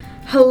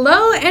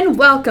Hello and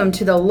welcome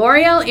to the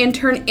L'Oreal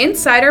Intern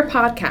Insider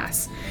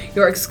Podcast,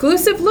 your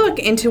exclusive look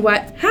into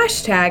what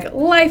hashtag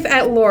life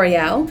at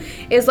L'Oreal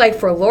is like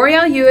for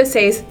L'Oreal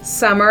USA's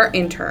summer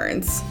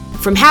interns.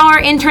 From how our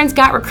interns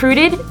got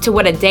recruited to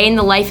what a day in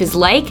the life is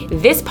like,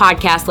 this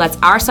podcast lets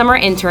our summer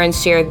interns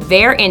share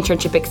their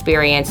internship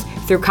experience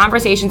through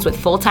conversations with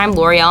full-time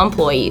L'Oreal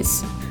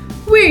employees.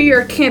 We're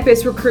your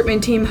campus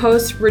recruitment team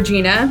hosts,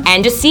 Regina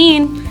and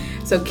Justine.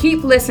 So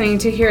keep listening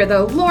to hear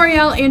the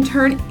L'Oreal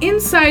Intern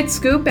Inside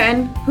Scoop,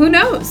 and who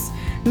knows,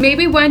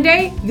 maybe one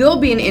day you'll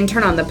be an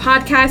intern on the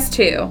podcast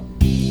too.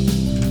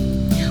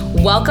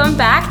 Welcome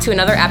back to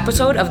another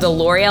episode of the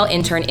L'Oreal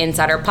Intern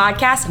Insider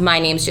Podcast. My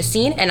name's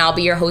Justine, and I'll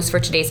be your host for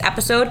today's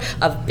episode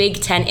of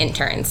Big 10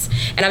 Interns.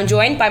 And I'm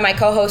joined by my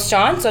co-host,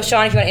 Sean. So,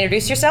 Sean, if you want to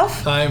introduce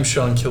yourself. Hi, I'm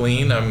Sean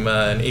Killeen. I'm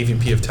an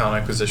AVP of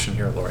Talent Acquisition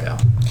here at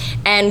L'Oreal.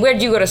 And where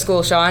did you go to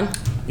school, Sean?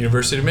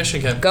 University of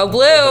Michigan. Go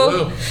Blue!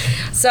 Go Blue!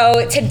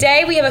 So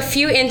today we have a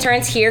few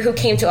interns here who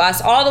came to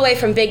us all the way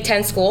from Big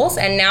 10 schools,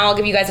 and now I'll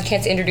give you guys a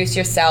chance to introduce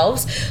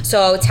yourselves.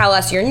 So tell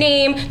us your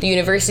name, the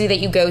university that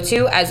you go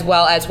to, as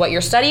well as what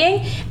you're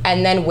studying,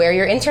 and then where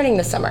you're interning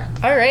this summer.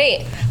 All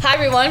right. Hi,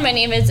 everyone. My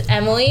name is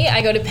Emily.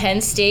 I go to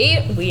Penn State.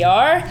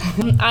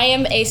 I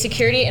am a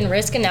security and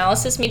risk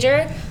analysis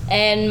major,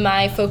 and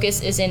my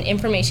focus is in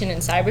information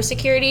and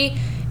cybersecurity.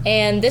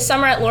 And this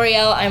summer at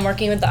L'Oreal, I'm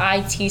working with the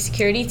IT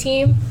security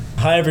team.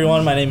 Hi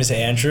everyone, my name is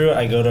Andrew.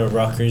 I go to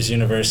Rutgers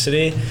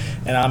University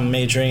and I'm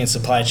majoring in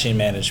supply chain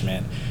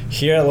management.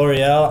 Here at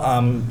L'Oreal,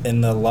 I'm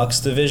in the Luxe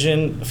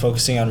division,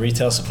 focusing on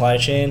retail supply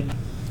chain.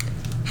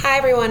 Hi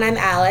everyone, I'm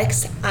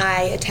Alex.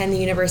 I attend the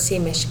University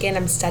of Michigan.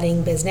 I'm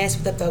studying business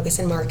with a focus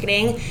in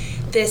marketing.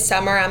 This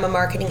summer, I'm a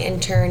marketing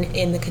intern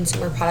in the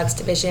consumer products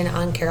division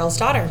on Carol's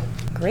Daughter.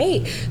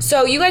 Great.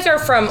 So you guys are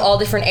from all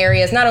different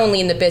areas, not only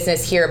in the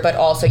business here, but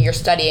also you're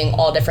studying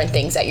all different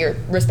things at your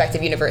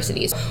respective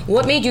universities.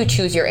 What made you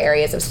choose your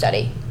areas of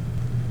study?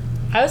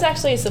 I was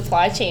actually a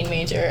supply chain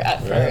major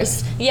at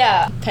first.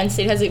 Yeah, Penn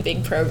State has a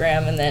big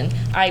program, and then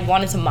I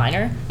wanted to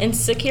minor in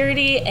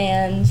security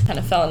and kind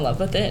of fell in love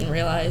with it and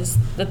realized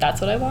that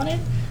that's what I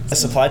wanted.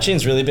 Supply chain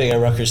is really big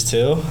at Rutgers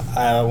too.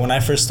 When I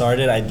first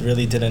started, I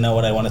really didn't know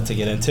what I wanted to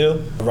get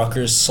into.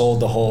 Rutgers sold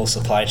the whole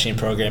supply chain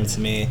program to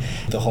me.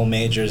 The whole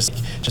major is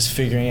just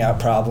figuring out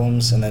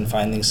problems and then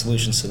finding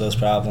solutions to those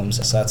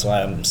problems. So that's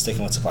why I'm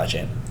sticking with supply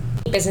chain.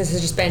 Business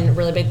has just been a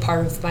really big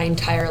part of my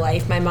entire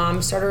life. My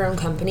mom started her own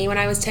company when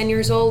I was 10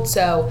 years old,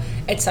 so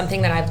it's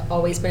something that I've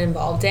always been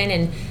involved in.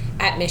 And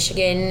at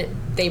Michigan,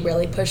 they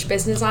really push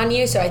business on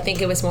you, so I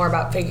think it was more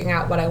about figuring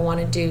out what I want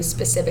to do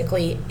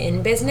specifically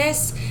in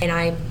business. And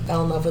I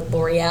fell in love with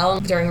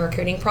L'Oreal during the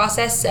recruiting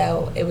process,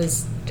 so it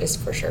was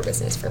just for sure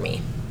business for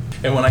me.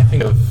 And when I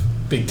think of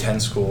Big 10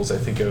 schools, I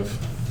think of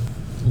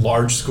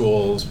large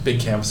schools, big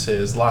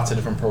campuses, lots of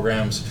different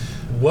programs.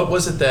 What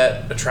was it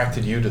that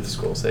attracted you to the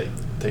schools that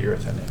you're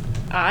attending?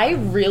 I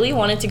really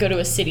wanted to go to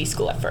a city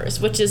school at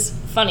first, which is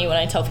funny when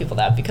I tell people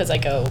that because I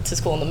go to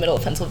school in the middle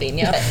of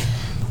Pennsylvania.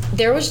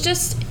 There was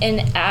just an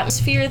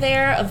atmosphere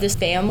there of this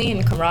family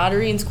and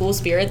camaraderie and school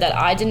spirit that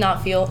I did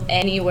not feel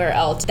anywhere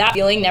else. That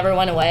feeling never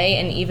went away,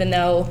 and even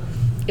though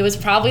it was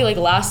probably like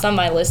last on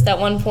my list at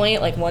one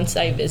point, like once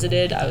I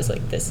visited, I was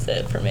like, this is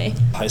it for me.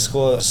 High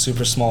school, a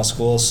super small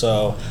school,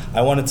 so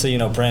I wanted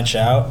to, branch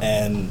out,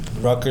 and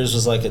Rutgers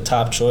was like a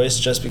top choice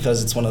just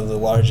because it's one of the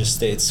largest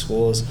state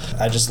schools.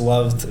 I just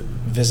loved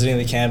visiting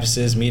the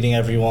campuses, meeting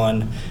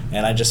everyone,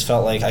 and I just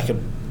felt like I could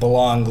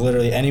belong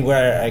literally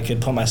anywhere I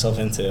could put myself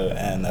into,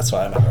 and that's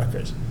why I'm at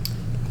Rutgers.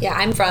 Yeah,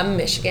 I'm from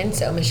Michigan,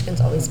 so Michigan's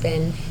always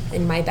been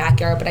in my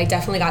backyard, but I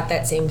definitely got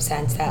that same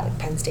sense that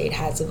Penn State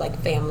has of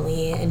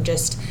family and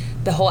just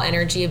the whole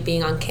energy of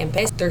being on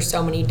campus. There's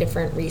so many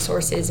different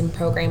resources and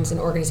programs and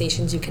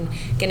organizations you can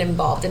get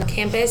involved in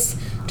campus,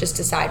 just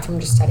aside from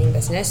just studying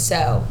business,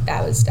 so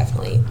that was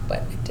definitely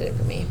what did it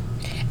for me.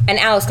 And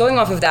Alice, going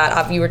off of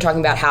that, you were talking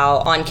about how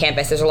on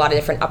campus there's a lot of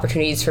different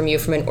opportunities from you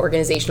from an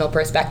organizational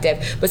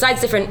perspective.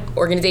 Besides different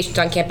organizations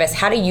on campus,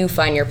 how do you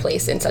find your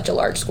place in such a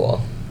large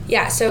school?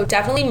 Yeah, so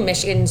definitely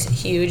Michigan's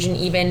huge, and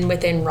even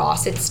within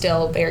Ross, it's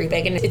still very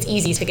big, and it's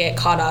easy to get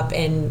caught up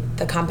in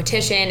the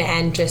competition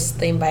and just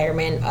the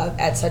environment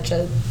at such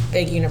a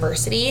big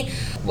university.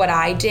 What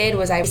I did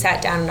was I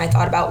sat down and I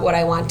thought about what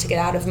I want to get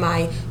out of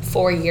my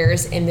 4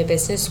 years in the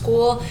business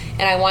school,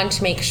 and I wanted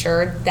to make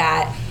sure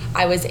that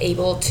I was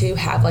able to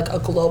have a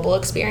global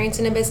experience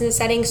in a business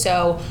setting.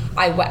 So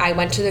I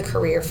went to the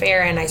career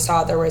fair and I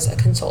saw there was a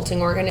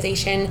consulting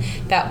organization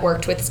that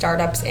worked with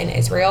startups in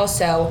Israel.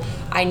 So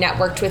I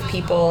networked with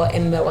people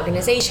in the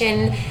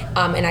organization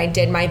and I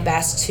did my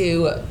best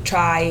to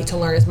try to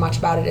learn as much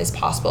about it as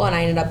possible. And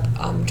I ended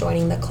up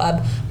joining the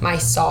club my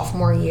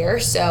sophomore year.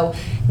 So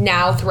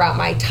now throughout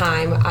my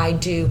time, I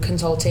do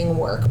consulting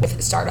work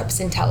with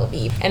startups in Tel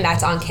Aviv, and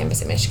that's on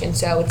campus in Michigan.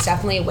 So it's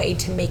definitely a way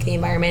to make the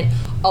environment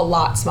a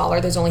lot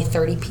smaller. There's only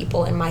 30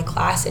 people in my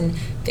class, and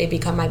they've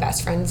become my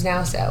best friends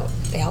now, so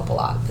they help a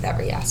lot with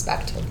every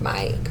aspect of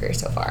my career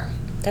so far.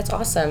 That's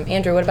awesome.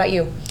 Andrew, what about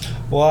you?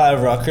 Well,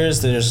 at Rutgers,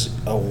 there's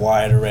a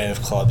wide array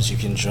of clubs you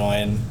can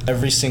join.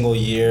 Every single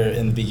year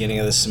in the beginning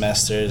of the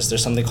semesters,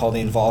 there's something called the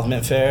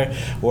Involvement Fair,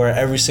 where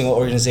every single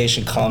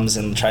organization comes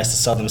and tries to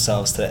sell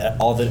themselves to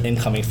all the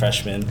incoming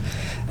freshmen.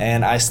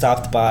 And I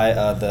stopped by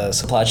the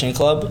Supply Chain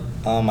Club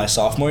my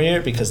sophomore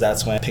year because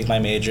that's when I picked my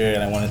major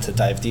and I wanted to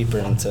dive deeper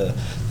into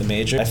the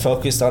major. I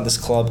focused on this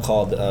club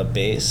called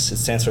BASE. It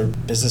stands for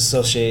Business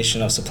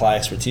Association of Supply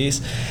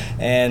Expertise.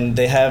 And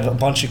they have a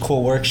bunch of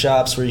cool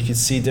workshops where you can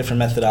see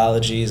different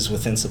methodologies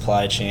within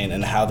supply chain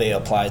and how they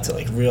apply to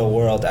like real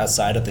world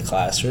outside of the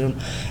classroom.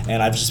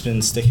 And I've just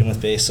been sticking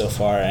with BASE so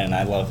far and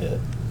I love it.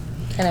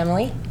 And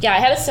Emily? Yeah, I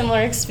had a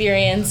similar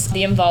experience.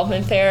 The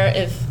Involvement Fair,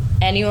 if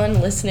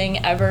anyone listening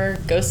ever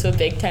goes to a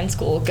Big Ten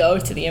school, go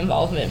to the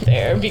Involvement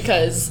Fair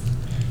because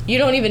you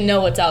don't even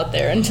know what's out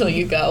there until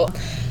you go.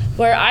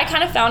 Where I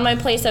kind of found my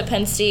place at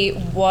Penn State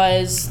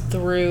was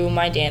through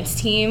my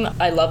dance team.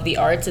 I love the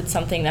arts. It's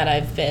something that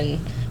I've been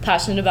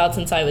passionate about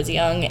since I was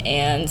young,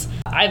 and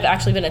I've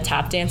actually been a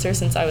tap dancer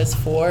since I was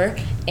 4,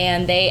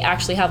 and they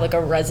actually have like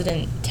a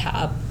resident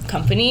tap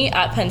company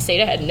at Penn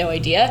State. I had no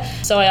idea.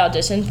 So I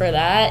auditioned for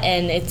that,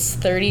 and it's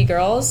 30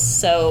 girls,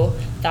 so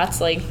that's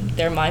like,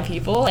 they're my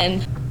people,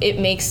 and it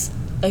makes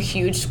a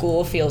huge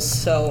school feel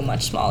so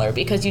much smaller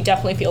because you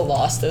definitely feel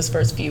lost those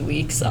first few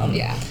weeks.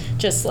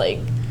 Just like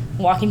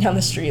walking down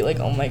the street, like,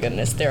 oh my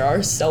goodness, there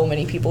are so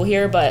many people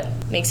here, but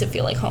makes it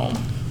feel like home.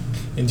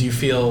 And do you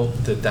feel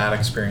that that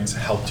experience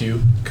helped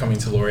you coming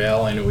to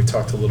L'Oreal? I know we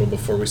talked a little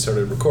before we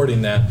started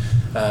recording that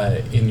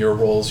in your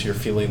roles you're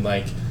feeling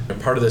like you're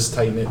part of this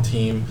tight-knit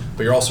team,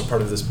 but you're also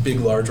part of this big,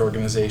 large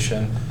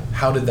organization.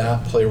 How did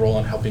that play a role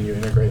in helping you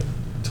integrate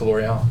to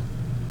L'Oreal?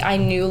 I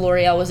knew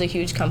L'Oreal was a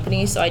huge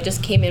company, so I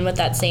just came in with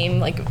that same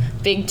like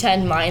Big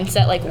Ten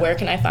mindset, like where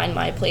can I find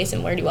my place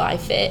and where do I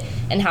fit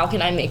and how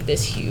can I make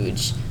this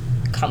huge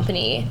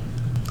company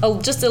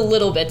just a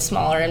little bit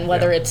smaller, and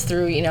whether it's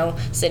through, you know,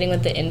 sitting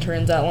with the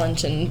interns at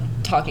lunch and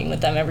talking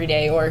with them every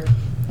day or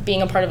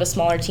being a part of a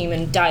smaller team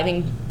and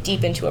diving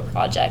deep into a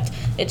project.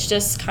 It's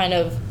just kind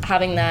of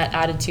having that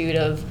attitude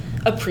of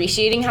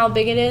appreciating how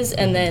big it is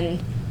and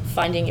then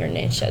finding your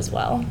niche as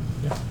well.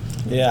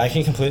 Yeah, I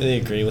can completely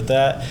agree with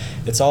that.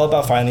 It's all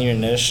about finding your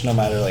niche no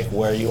matter like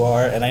where you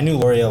are. And I knew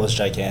L'Oreal was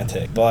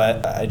gigantic,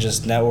 but I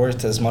just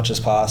networked as much as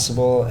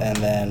possible. And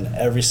then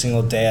every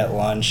single day at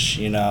lunch,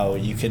 you know,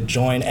 you could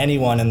join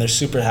anyone and they're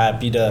super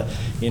happy to,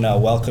 you know,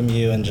 welcome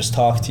you and just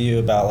talk to you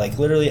about like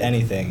literally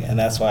anything. And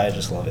that's why I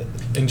just love it.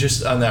 And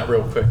just on that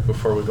real quick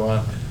before we go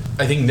on,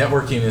 I think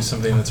networking is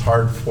something that's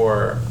hard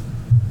for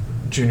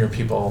junior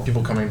people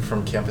coming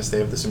from campus. They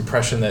have this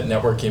impression that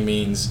networking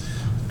means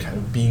kind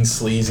of being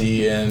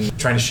sleazy and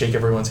trying to shake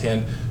everyone's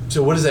hand.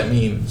 So what does that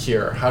mean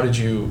here? How did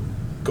you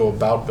go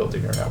about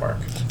building your network?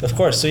 Of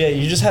course. So yeah,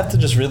 you just have to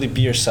just really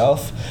be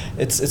yourself.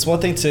 It's one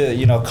thing to,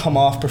 you know, come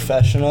off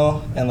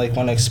professional and like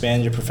want to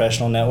expand your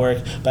professional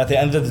network, but at the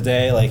end of the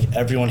day, like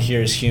everyone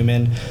here is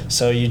human.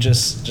 So you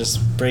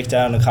just break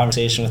down a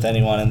conversation with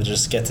anyone and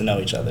just get to know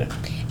each other.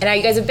 And now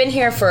you guys have been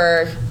here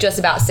for just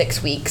about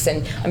 6 weeks,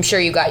 and I'm sure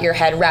you got your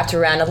head wrapped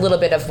around a little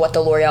bit of what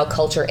the L'Oreal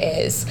culture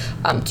is.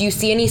 Do you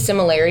see any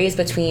similarities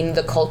between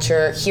the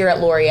culture here at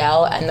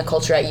L'Oreal and the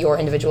culture at your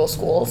individual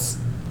schools?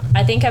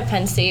 I think at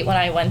Penn State, when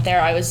I went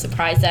there, I was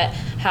surprised at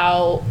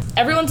how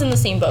everyone's in the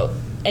same boat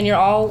and you're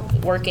all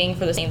working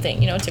for the same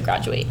thing, you know, to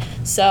graduate.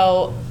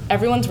 So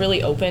everyone's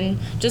really open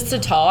just to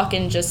talk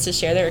and just to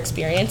share their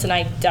experience, and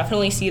I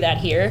definitely see that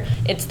here.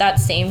 It's that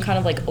same kind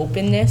of like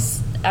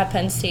openness at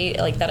Penn State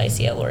like that I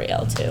see at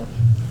L'Oreal too.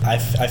 I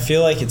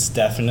feel like it's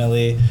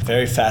definitely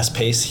very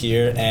fast-paced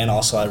here and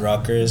also at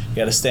Rutgers. You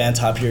got to stay on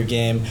top of your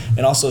game.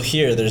 And also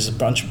here, there's a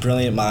bunch of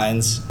brilliant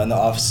minds in the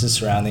offices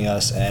surrounding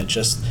us, and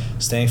just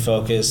staying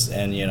focused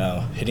and, you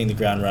know, hitting the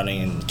ground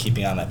running and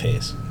keeping on that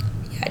pace.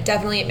 Yeah,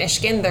 definitely at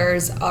Michigan,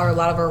 a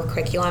lot of our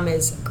curriculum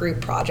is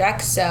group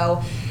projects.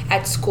 So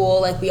at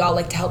school, like we all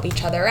like to help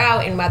each other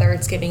out, and whether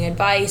it's giving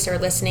advice or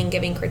listening,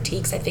 giving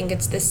critiques, I think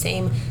it's the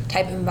same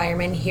type of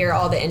environment here.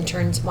 All the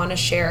interns want to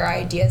share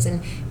ideas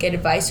and get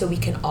advice so we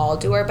can all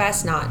do our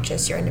best, not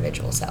just your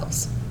individual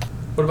selves.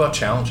 What about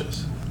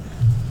challenges?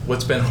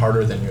 What's been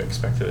harder than you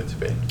expected it to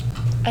be?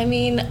 I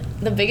mean,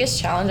 the biggest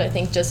challenge, I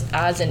think, just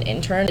as an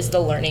intern is the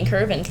learning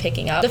curve and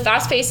picking up. The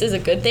fast pace is a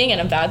good thing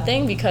and a bad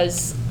thing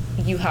because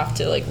you have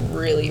to like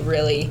really,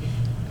 really,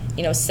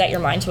 you know, set your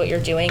mind to what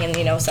you're doing, and,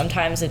 you know,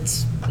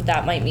 sometimes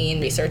that might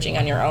mean researching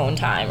on your own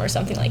time or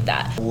something like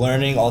that.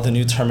 Learning all the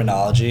new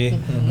terminology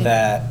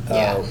that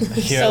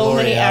here So at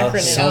many L'Oreal,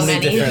 acronyms. so many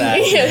different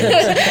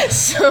acronyms.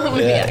 So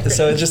many acronyms.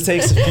 So it just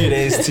takes a few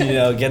days to, you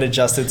know, get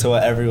adjusted to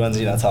what everyone's,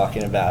 you know,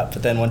 talking about.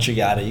 But then once you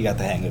got it, you got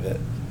the hang of it.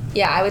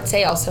 Yeah, I would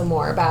say also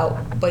more about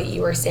what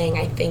you were saying.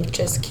 I think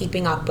just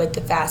keeping up with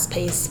the fast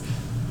pace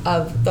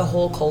of the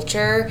whole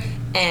culture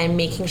and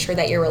making sure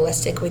that you're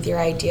realistic with your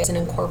ideas and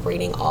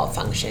incorporating all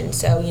functions.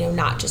 So, you know,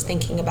 not just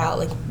thinking about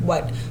like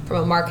what from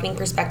a marketing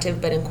perspective,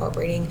 but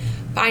incorporating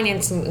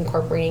finance and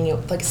incorporating, you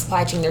know, like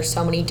supply chain. There's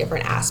so many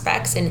different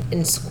aspects, and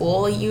in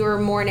school you are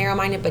more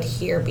narrow-minded, but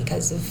here,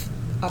 because of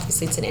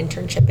obviously it's an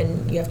internship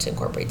and you have to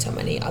incorporate so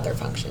many other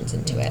functions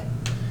into it.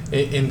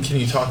 And can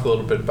you talk a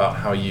little bit about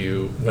how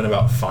you went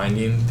about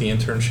finding the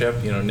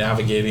internship,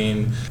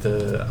 navigating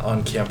the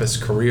on-campus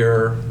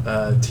career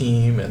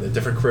team and the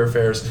different career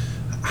fairs?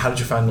 How did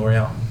you find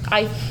L'Oreal?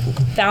 I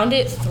found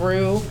it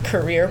through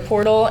Career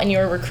Portal, and you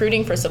were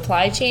recruiting for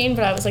supply chain,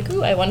 but I was like,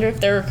 ooh, I wonder if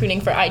they're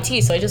recruiting for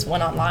IT. So I just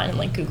went online and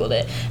Googled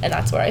it, and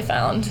that's where I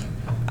found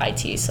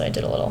IT. So I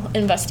did a little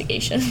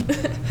investigation.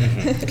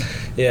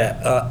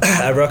 Yeah,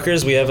 at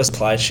Rutgers we have a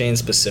supply chain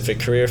specific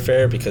career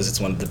fair because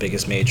it's one of the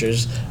biggest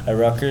majors at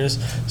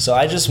Rutgers. So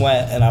I just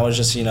went and I was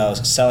just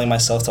selling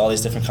myself to all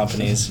these different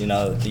companies,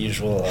 the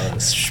usual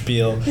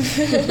spiel.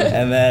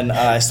 And then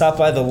I stopped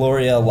by the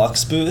L'Oreal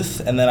Luxe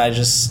booth, and then I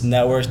just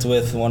networked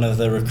with one of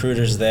the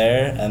recruiters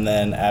there. And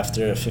then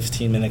after a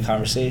 15-minute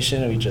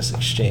conversation, we just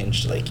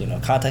exchanged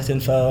contact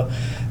info,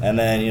 and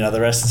then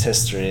the rest is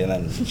history. And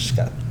then just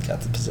got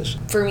the position.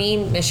 For me,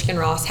 Michigan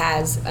Ross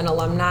has an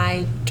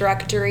alumni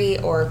directory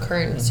or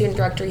current student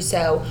directory,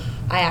 so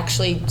I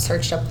actually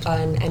searched up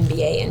an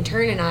MBA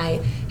intern, and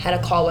I had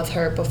a call with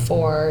her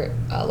before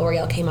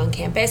L'Oreal came on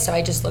campus, so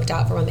I just looked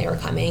out for when they were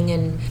coming,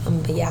 and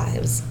but yeah,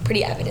 it was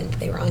pretty evident that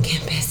they were on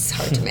campus. It's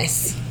hard to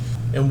miss.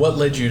 And what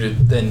led you to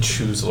then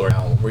choose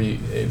L'Oreal?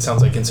 It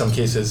sounds like in some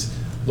cases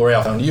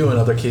L'Oreal found you, in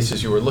other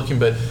cases you were looking,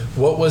 but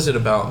what was it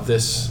about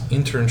this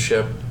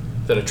internship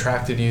that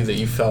attracted you, that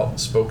you felt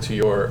spoke to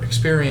your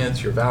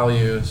experience, your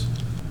values?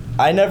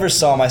 I never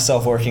saw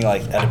myself working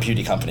at a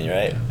beauty company,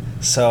 right?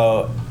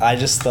 So I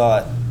just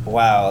thought,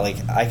 wow,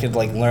 I could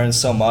learn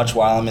so much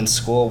while I'm in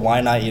school. Why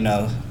not,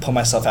 put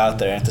myself out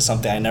there into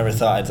something I never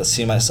thought I'd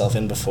see myself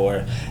in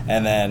before.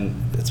 And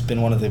then it's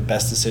been one of the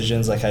best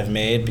decisions I've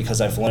made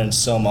because I've learned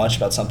so much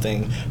about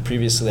something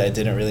previously I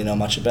didn't really know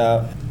much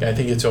about. Yeah, I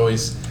think it's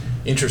always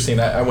interesting.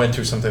 I went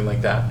through something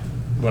like that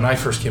when I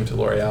first came to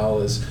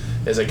L'Oreal.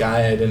 As a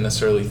guy, I didn't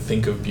necessarily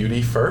think of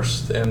beauty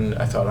first, and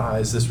I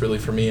thought, is this really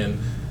for me? And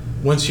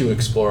once you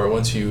explore,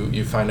 once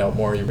you find out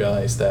more, you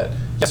realize that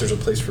yes, there's a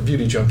place for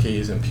beauty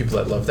junkies and people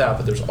that love that,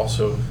 but there's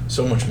also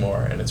so much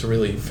more, and it's a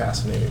really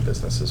fascinating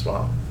business as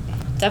well.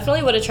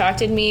 Definitely what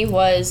attracted me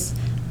was,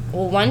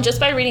 well, one,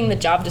 just by reading the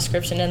job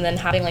description and then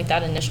having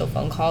that initial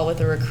phone call with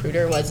a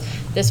recruiter, was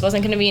this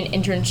wasn't going to be an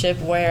internship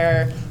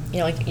where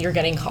you're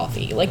getting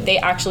coffee. They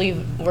actually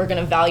were going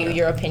to value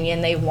your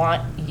opinion. They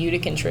want you to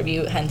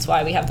contribute, hence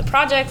why we have the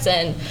projects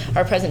and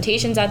our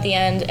presentations at the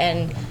end.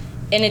 And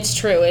it's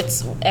true.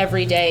 It's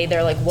every day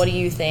they're like, what do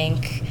you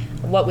think?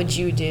 What would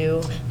you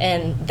do?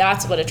 And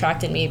that's what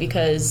attracted me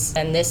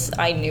and this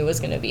I knew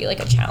was going to be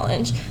a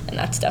challenge. And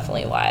that's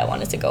definitely why I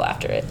wanted to go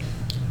after it.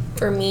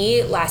 For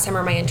me, last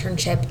summer my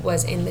internship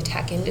was in the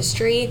tech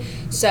industry,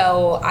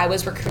 so I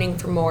was recruiting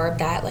for more of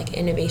that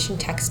innovation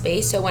tech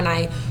space. So when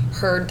I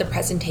heard the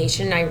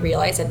presentation, I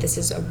realized that this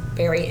is a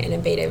very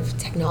innovative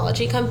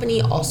technology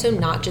company, also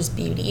not just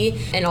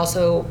beauty, and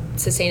also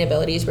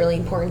sustainability is really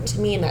important to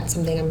me, and that's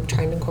something I'm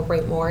trying to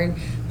incorporate more in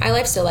my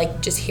life. So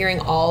just hearing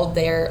all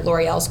their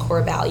L'Oreal's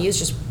core values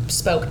just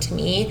spoke to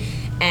me,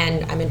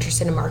 and I'm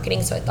interested in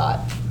marketing, so I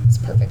thought it's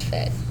a perfect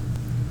fit.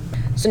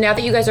 So now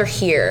that you guys are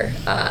here,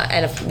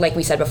 and like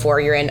we said before,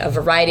 you're in a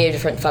variety of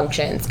different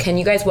functions, can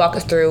you guys walk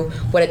us through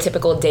what a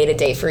typical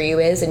day-to-day for you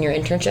is in your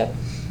internship?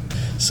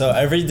 So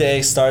every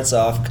day starts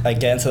off, I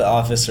get into the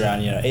office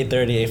around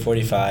 8:30,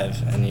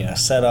 8:45, and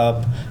set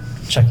up,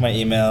 check my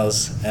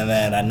emails, and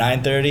then at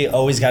 9:30,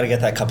 always got to get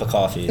that cup of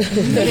coffee.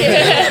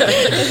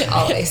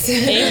 Always.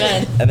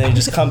 Amen. And then you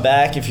just come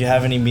back. If you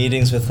have any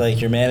meetings with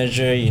your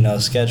manager,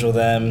 schedule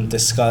them,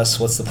 discuss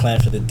what's the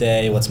plan for the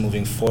day, what's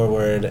moving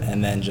forward,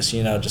 and then just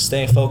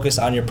staying focused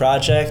on your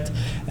project.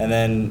 And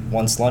then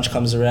once lunch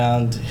comes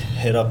around,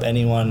 hit up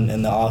anyone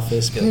in the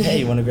office, be like, hey,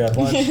 you want to grab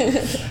lunch?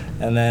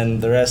 And then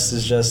the rest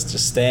is just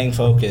staying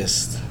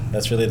focused.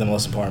 That's really the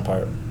most important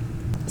part.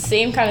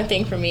 Same kind of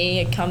thing for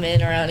me. I come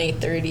in around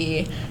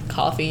 8:30,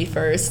 coffee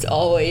first,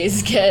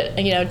 always get,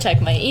 check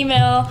my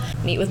email,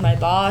 meet with my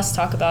boss,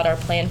 talk about our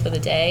plan for the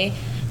day.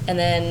 And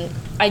then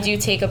I do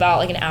take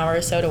about an hour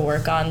or so to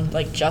work on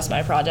just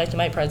my project and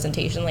my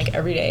presentation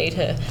every day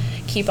to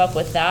keep up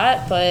with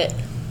that. But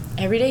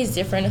every day is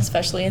different,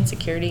 especially in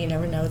security. You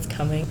never know what's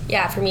coming.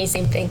 Yeah, for me,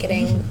 same thing,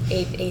 getting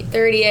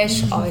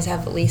 8:30ish. Always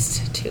have at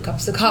least 2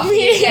 cups of coffee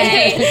a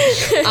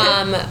day.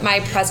 My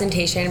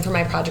presentation for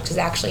my project is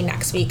actually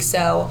next week,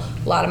 so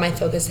a lot of my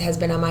focus has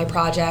been on my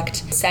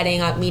project,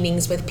 setting up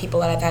meetings with people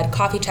that I've had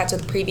coffee chats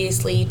with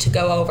previously to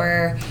go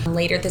over.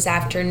 Later this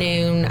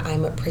afternoon,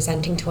 I'm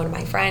presenting to one of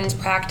my friends,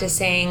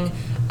 practicing.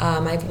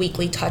 I have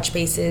weekly touch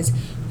bases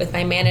with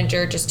my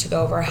manager just to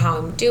go over how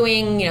I'm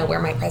doing,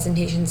 where my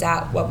presentation's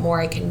at, what more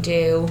I can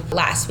do.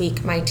 Last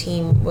week, my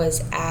team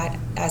was at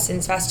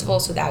Essence Festival,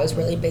 so that was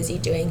really busy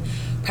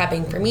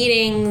prepping for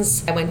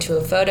meetings. I went to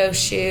a photo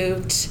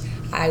shoot.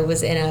 I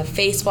was in a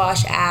face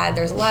wash ad.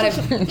 There's a lot of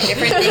different things.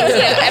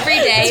 Every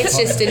day it's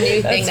just a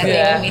new thing that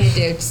they want me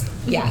to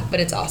do. But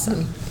it's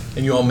awesome.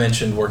 And you all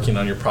mentioned working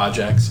on your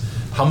projects.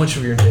 How much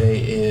of your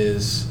day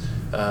is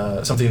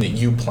something that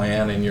you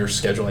plan and you're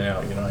scheduling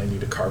out, I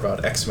need to carve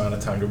out X amount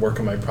of time to work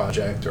on my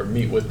project or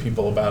meet with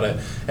people about it,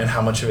 and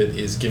how much of it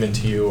is given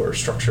to you or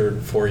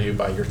structured for you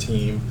by your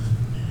team?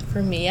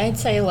 For me, I'd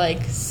say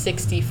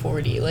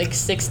 60-40.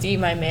 60,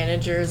 my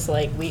manager's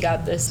we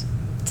got this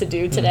to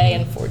do today,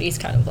 and 40 is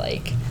kind of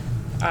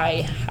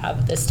I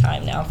have this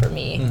time now for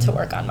me to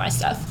work on my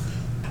stuff.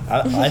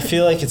 I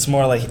feel like it's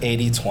more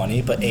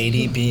 80-20, but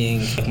 80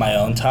 being my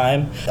own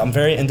time. I'm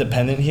very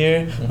independent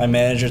here. My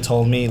manager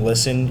told me,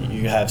 listen,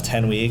 you have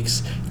 10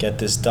 weeks, get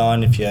this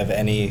done. If you have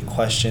any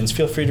questions,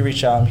 feel free to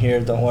reach out. I'm here,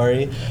 don't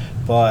worry.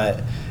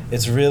 But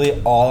it's really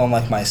all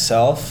on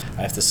myself.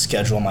 I have to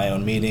schedule my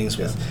own meetings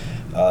with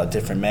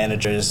different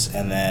managers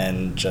and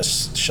then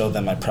just show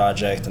them my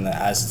project. And then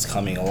as it's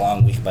coming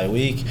along week by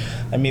week,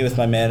 I meet with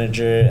my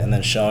manager and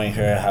then showing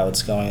her how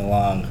it's going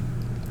along.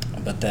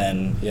 But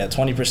then,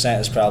 20%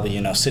 is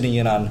probably, sitting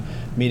in on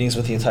meetings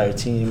with the entire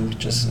team,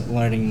 just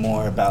learning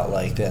more about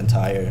the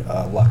entire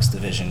Lux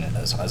division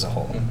as a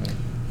whole.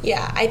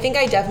 Yeah, I think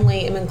I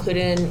definitely am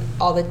included in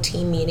all the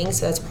team meetings,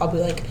 so that's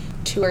probably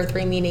 2 or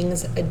 3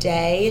 meetings a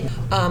day.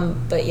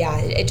 But yeah,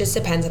 it just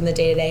depends on the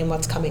day-to-day and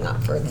what's coming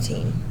up for the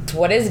team.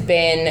 What has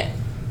been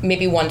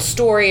maybe one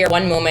story or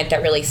one moment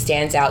that really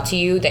stands out to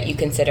you that you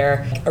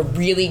consider a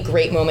really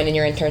great moment in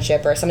your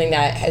internship, or something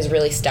that has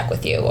really stuck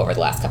with you over the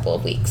last couple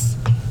of weeks?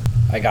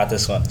 I got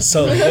this one.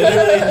 So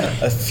literally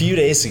a few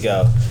days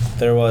ago,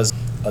 there was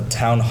a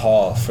town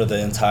hall for the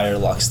entire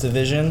Lux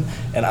division,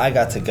 and I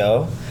got to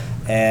go.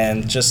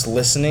 And just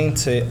listening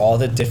to all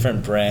the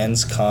different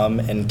brands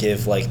come and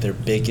give their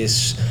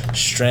biggest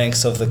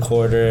strengths of the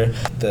quarter,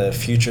 the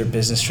future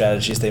business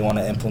strategies they want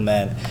to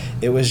implement,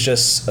 it was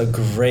just a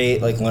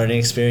great learning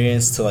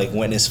experience to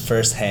witness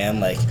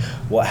firsthand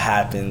what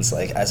happens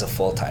as a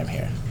full-time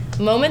here.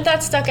 Moment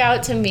that stuck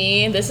out to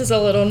me, this is a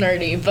little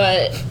nerdy,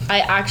 but I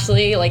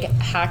actually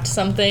hacked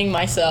something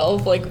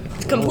myself,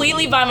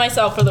 completely by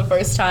myself for the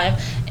first time,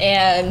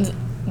 and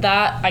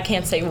that I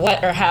can't say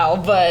what or how,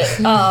 but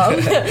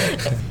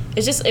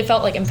it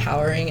felt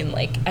empowering, and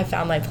I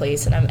found my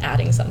place and I'm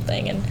adding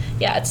something, and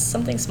it's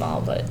something small,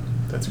 but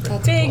That's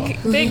great.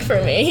 big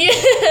for me.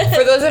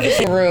 For those of us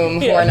in the room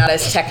who are not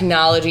as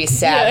technology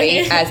savvy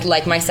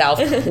as myself,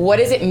 what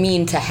does it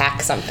mean to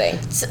hack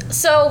something?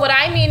 So what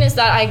I mean is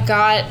that I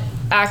got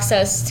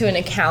access to an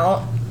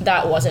account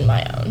that wasn't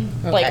my own,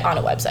 on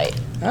a website.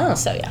 Oh.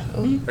 So yeah.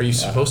 Are you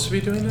supposed to be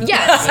doing that?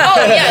 Yes.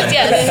 Oh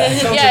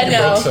yes. Sounds Yeah. like you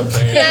No. broke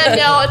something. Yeah.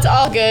 No. It's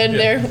all good.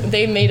 Yeah.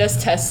 They made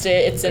us test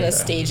it. It's in a Okay.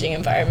 staging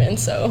environment,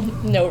 so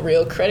no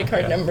real credit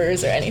card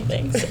numbers or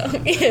anything. So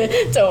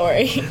don't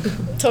worry.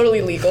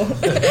 Totally legal.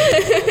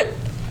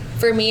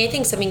 For me, I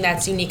think something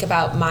that's unique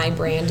about my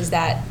brand is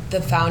that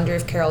the founder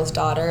of Carol's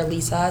Daughter,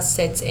 Lisa,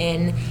 sits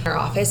in our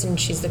office and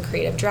she's the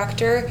creative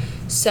director.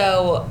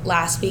 So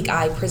last week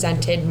I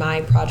presented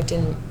my project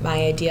and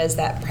my ideas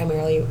that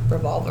primarily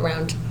revolve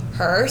around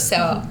her.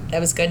 So that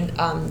was good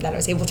that I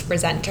was able to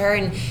present to her,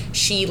 and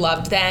she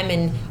loved them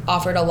and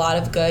offered a lot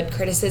of good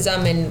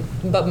criticism,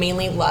 but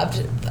mainly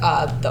loved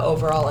the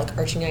overall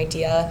arching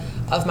idea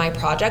of my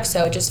project.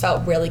 So it just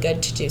felt really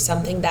good to do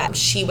something that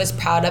she was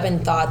proud of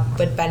and thought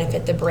would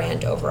benefit the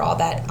brand overall,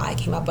 that I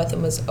came up with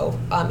and was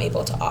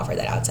able to offer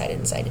that outside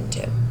insight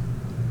into.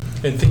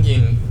 And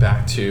thinking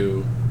back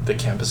to the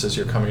campuses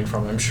you're coming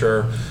from, I'm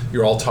sure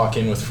you're all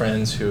talking with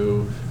friends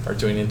who are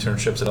doing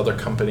internships at other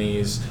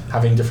companies,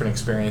 having different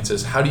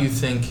experiences. How do you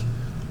think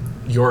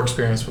your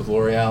experience with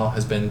L'Oreal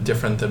has been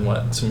different than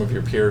what some of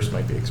your peers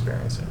might be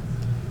experiencing?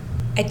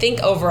 I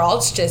think overall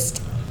it's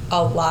just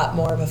a lot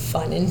more of a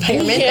fun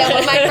environment than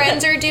what my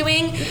friends are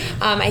doing.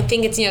 I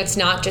think it's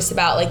not just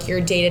about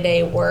your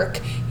day-to-day work.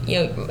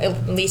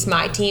 At least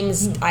my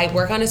teams, I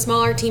work on a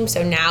smaller team,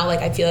 so now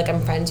I feel like I'm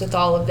friends with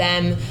all of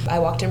them. I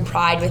walked in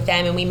Pride with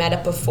them and we met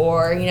up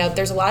before.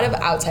 There's a lot of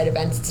outside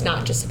events. It's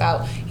not just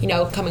about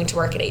coming to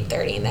work at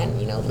 8:30 and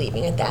then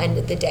leaving at the end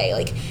of the day.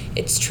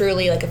 It's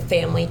truly a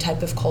family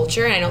type of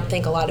culture, and I don't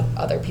think a lot of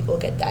other people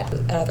get that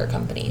at other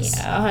companies.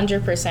 Yeah,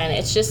 100%.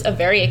 It's just a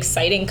very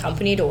exciting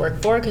company to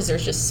work for because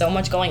there's just so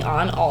much going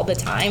on all the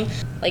time.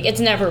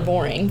 It's never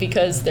boring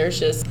because there's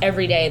just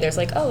every day there's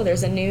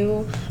there's a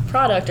new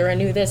product or a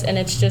new this, and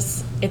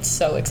it's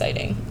so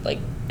exciting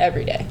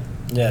every day.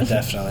 Yeah,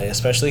 definitely.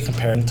 Especially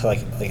comparing to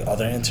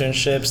other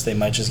internships, they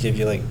might just give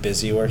you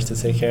busy work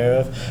to take care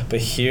of. But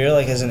here,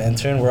 as an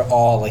intern, we're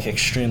all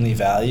extremely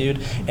valued,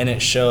 and it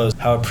shows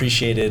how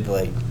appreciated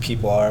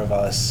people are of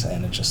us,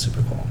 and it's just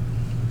super cool.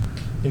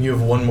 And you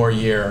have one more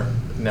year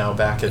now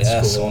back at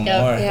Yes, school. one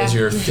Yep. more. Yeah. As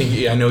you're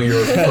thinking, I know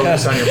you're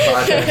focused on your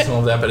projects and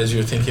all that, but as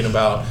you're thinking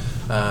about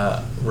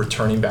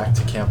returning back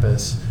to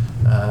campus,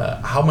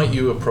 how might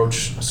you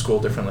approach school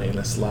differently in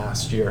this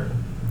last year?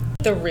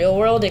 The real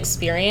world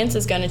experience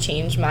is going to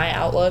change my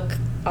outlook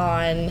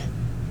on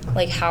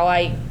how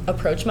I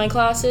approach my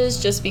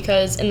classes, just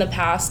because in the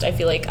past I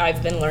feel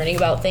I've been learning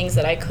about things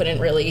that I couldn't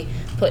really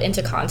put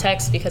into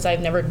context because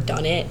I've never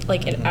done it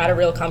at a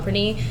real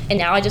company, and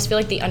now I just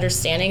feel the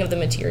understanding of the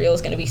material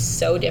is going to be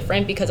so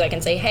different because I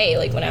can say, hey,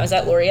 when I was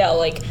at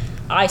L'Oreal,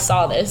 I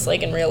saw this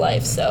in real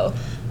life. So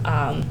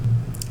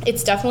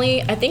it's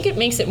definitely, I think it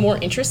makes it more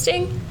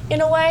interesting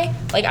in a way.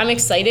 Like, I'm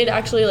excited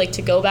actually, like,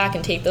 to go back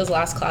and take those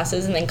last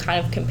classes and then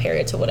kind of compare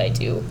it to what I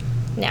do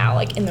now,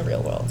 like, in the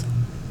real world.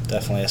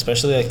 Definitely,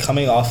 especially like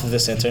coming off of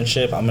this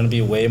internship, I'm gonna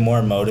be way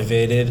more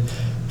motivated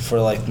for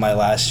like my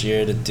last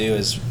year to do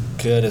as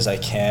good as I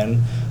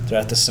can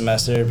throughout the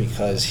semester,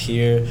 because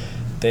here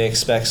they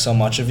expect so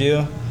much of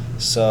you.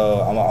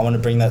 So I want to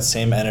bring that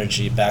same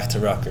energy back to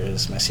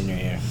Rutgers my senior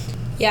year.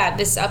 Yeah,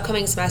 this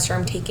upcoming semester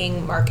I'm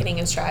taking marketing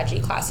and strategy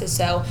classes,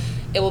 so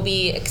it will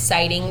be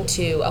exciting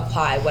to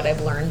apply what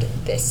I've learned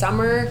this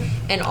summer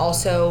and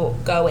also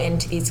go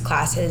into these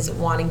classes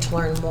wanting to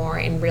learn more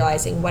and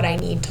realizing what I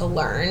need to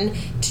learn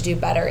to do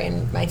better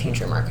in my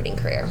future marketing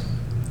career.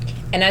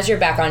 And as you're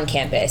back on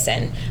campus,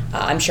 and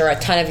I'm sure a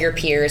ton of your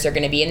peers are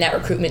going to be in that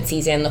recruitment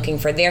season looking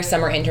for their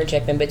summer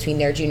internship in between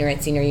their junior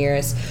and senior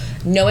years,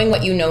 knowing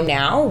what you know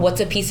now, what's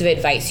a piece of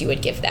advice you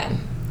would give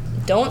them?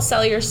 Don't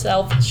sell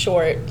yourself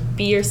short.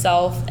 Be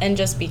yourself and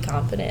just be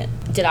confident.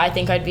 Did I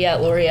think I'd be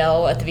at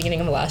L'Oreal at the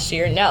beginning of last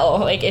year? No.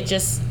 Like, it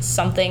just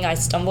something I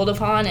stumbled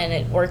upon and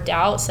it worked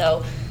out.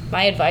 So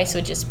my advice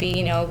would just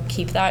be,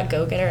 keep that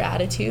go-getter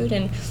attitude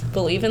and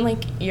believe in,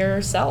 like,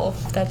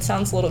 yourself. That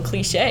sounds a little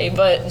cliche,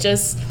 but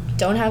just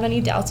don't have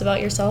any doubts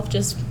about yourself.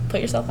 Just put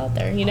yourself out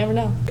there. You never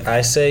know.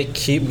 I say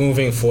keep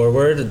moving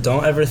forward.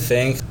 Don't ever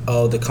think,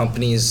 oh, the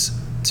company's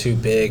too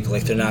big,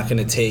 like they're not going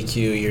to take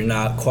you, you're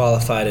not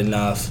qualified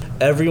enough.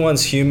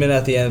 Everyone's human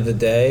at the end of the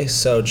day,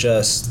 so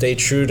just stay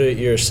true to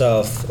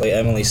yourself, like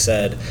Emily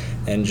said,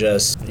 and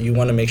just you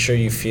want to make sure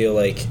you feel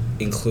like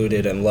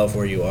included and love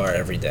where you are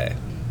every day.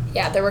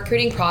 Yeah, the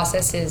recruiting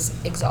process is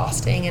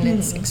exhausting and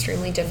it's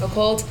extremely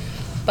difficult,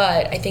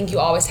 but I think you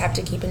always have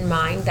to keep in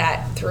mind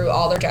that through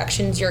all the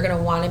rejections, you're going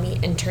to want to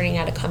be interning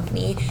at a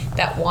company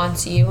that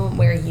wants you and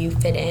where you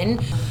fit in.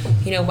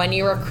 When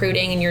you're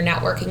recruiting and you're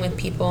networking with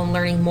people and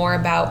learning more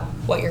about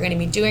what you're going to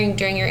be doing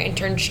during your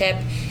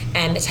internship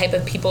and the type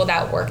of people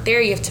that work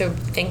there, you have to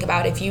think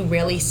about if you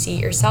really see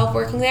yourself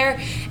working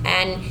there.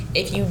 And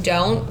if you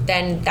don't,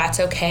 then that's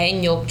okay,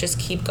 and you'll just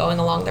keep going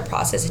along the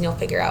process and you'll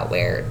figure out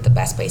where the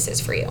best place is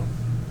for you.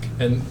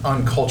 And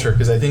on culture,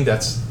 because I think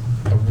that's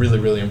a really,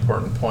 really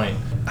important point.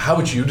 How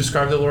would you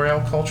describe the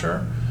L'Oreal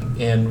culture?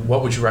 And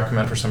what would you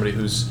recommend for somebody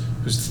who's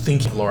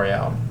thinking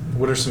L'Oreal?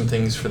 What are some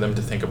things for them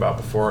to think about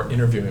before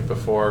interviewing,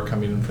 before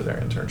coming in for their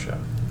internship?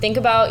 Think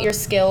about your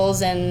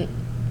skills, and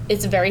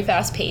it's very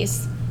fast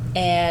paced.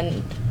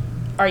 And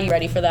are you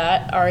ready for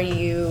that? Are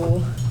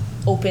you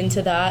open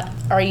to that?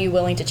 Are you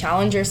willing to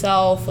challenge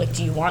yourself? Like,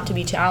 do you want to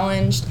be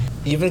challenged?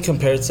 Even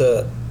compared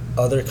to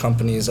other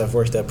companies I've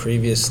worked at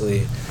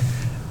previously,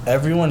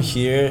 everyone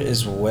here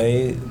is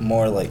way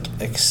more like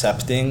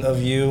accepting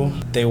of you.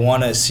 They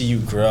want to see you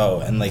grow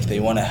and like they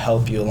want to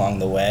help you along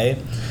the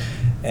way.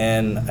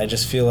 And I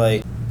just feel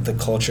like the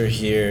culture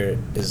here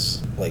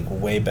is like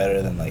way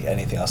better than like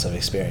anything else I've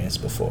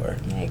experienced before.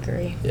 I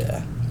agree.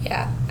 Yeah.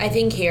 Yeah, I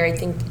think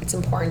it's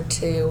important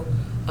to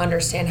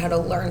understand how to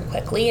learn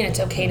quickly, and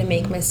it's okay to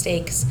make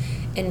mistakes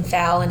and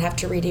fail and have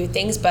to redo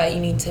things, but you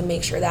need to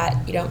make sure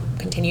that you don't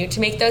continue to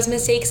make those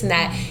mistakes and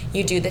that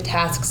you do the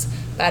tasks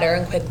better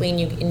and quickly,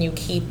 and you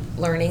keep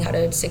learning how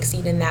to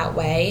succeed in that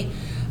way.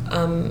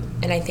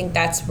 And I think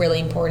that's really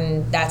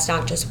important. That's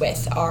not just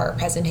with our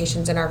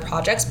presentations and our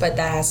projects, but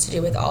that has to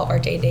do with all of our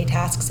day-to-day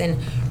tasks and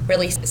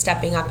really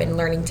stepping up and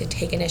learning to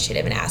take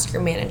initiative and ask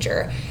your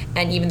manager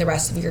and even the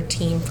rest of your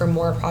team for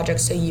more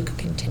projects so you can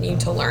continue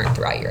to learn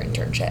throughout your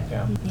internship.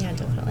 Yeah,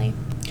 definitely.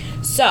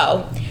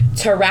 So,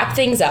 to wrap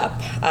things up,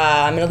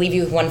 I'm going to leave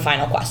you with one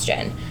final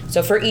question.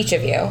 So for each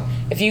of you,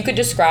 if you could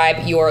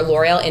describe your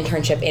L'Oreal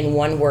internship in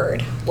one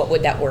word, what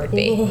would that word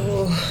be?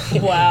 Ooh.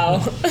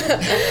 Wow.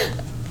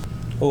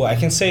 Oh, I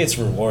can say it's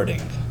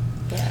rewarding.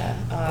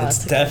 Yeah.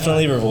 It's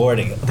definitely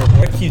rewarding. The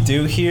work you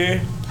do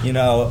here,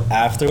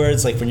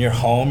 afterwards, like when you're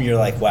home, you're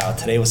like, wow,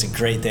 today was a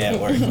great day at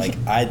work. Like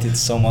I did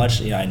so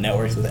much, I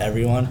networked with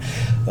everyone.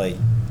 Like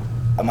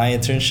my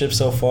internship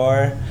so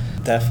far,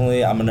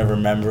 definitely I'm gonna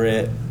remember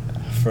it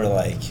for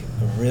like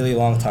a really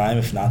long time,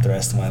 if not the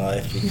rest of my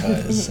life,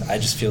 because I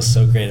just feel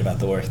so great about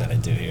the work that I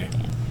do here.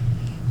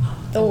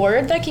 The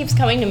word that keeps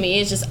coming to me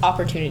is just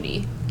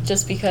opportunity,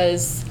 just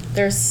because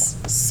there's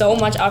so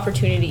much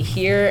opportunity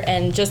here,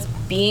 and just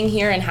being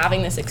here and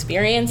having this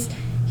experience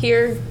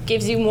here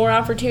gives you more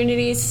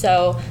opportunities.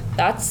 So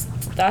that's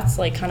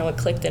like kind of what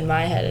clicked in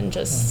my head, and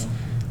just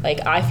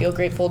like I feel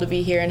grateful to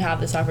be here and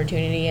have this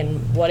opportunity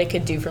and what it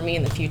could do for me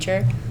in the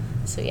future.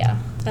 So yeah,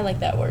 I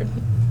like that word.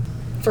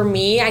 For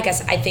me, I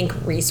think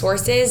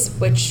resources,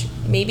 which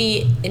may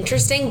be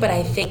interesting, but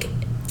I think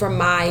from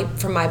my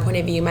point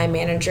of view, my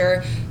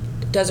manager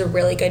does a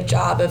really good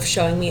job of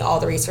showing me all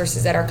the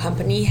resources that our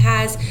company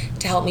has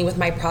to help me with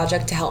my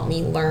project, to help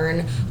me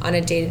learn on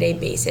a day-to-day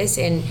basis,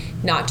 and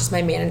not just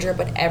my manager,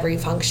 but every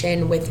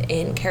function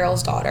within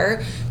Carol's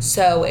Daughter.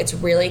 So it's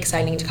really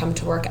exciting to come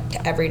to work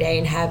every day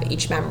and have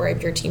each member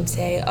of your team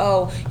say,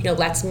 oh,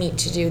 let's meet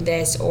to do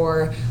this,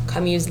 or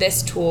come use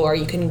this tool, or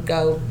you can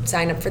go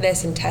sign up for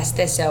this and test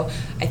this. So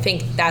I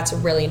think that's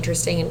really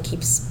interesting and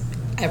keeps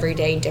every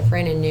day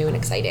different and new and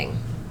exciting.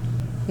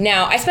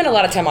 Now, I spend a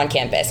lot of time on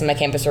campus. I'm a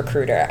campus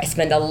recruiter. I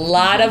spend a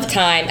lot of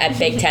time at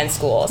Big Ten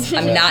schools.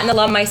 I'm not an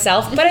alum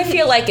myself, but I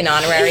feel like an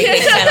honorary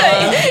Big Ten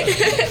alum.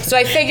 So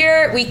I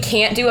figure we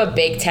can't do a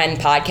Big Ten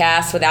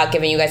podcast without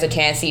giving you guys a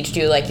chance to each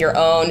do like your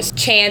own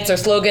chants or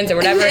slogans or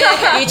whatever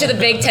each of the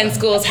Big Ten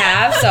schools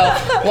have. So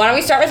why don't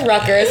we start with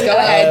Rutgers? Go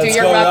ahead, do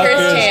your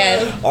Rutgers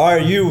chant. Are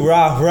you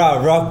rah,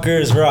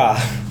 Rutgers,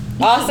 rah.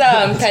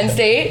 Awesome. Penn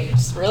State.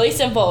 It's really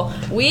simple.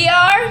 We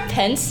are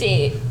Penn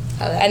State.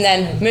 And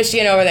then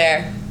Michigan over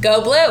there.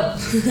 Go blue.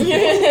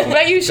 What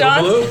about you,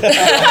 Sean?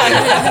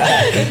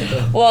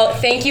 Well,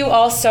 thank you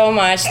all so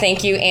much.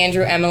 Thank you,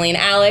 Andrew, Emily, and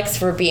Alex,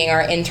 for being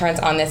our interns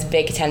on this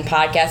Big Ten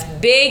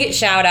podcast. Big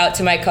shout out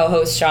to my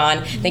co-host,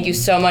 Sean. Thank you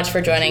so much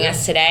for joining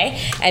us today.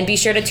 And be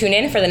sure to tune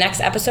in for the next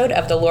episode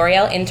of the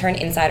L'Oreal Intern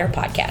Insider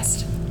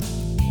Podcast.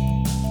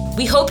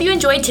 We hope you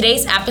enjoyed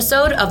today's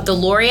episode of the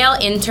L'Oreal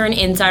Intern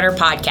Insider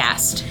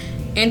Podcast.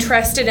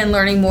 Interested in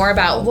learning more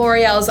about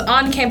L'Oreal's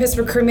on-campus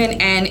recruitment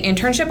and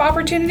internship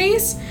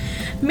opportunities?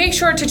 Make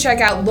sure to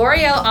check out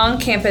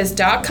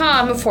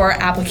l'orealoncampus.com for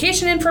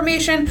application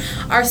information,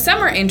 our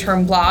summer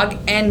intern blog,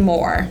 and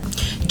more.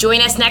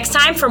 Join us next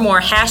time for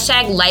more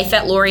 #Life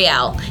at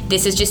L'Oreal.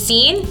 This is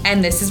Justine.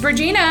 And this is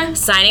Regina.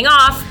 Signing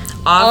off.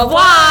 Au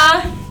revoir.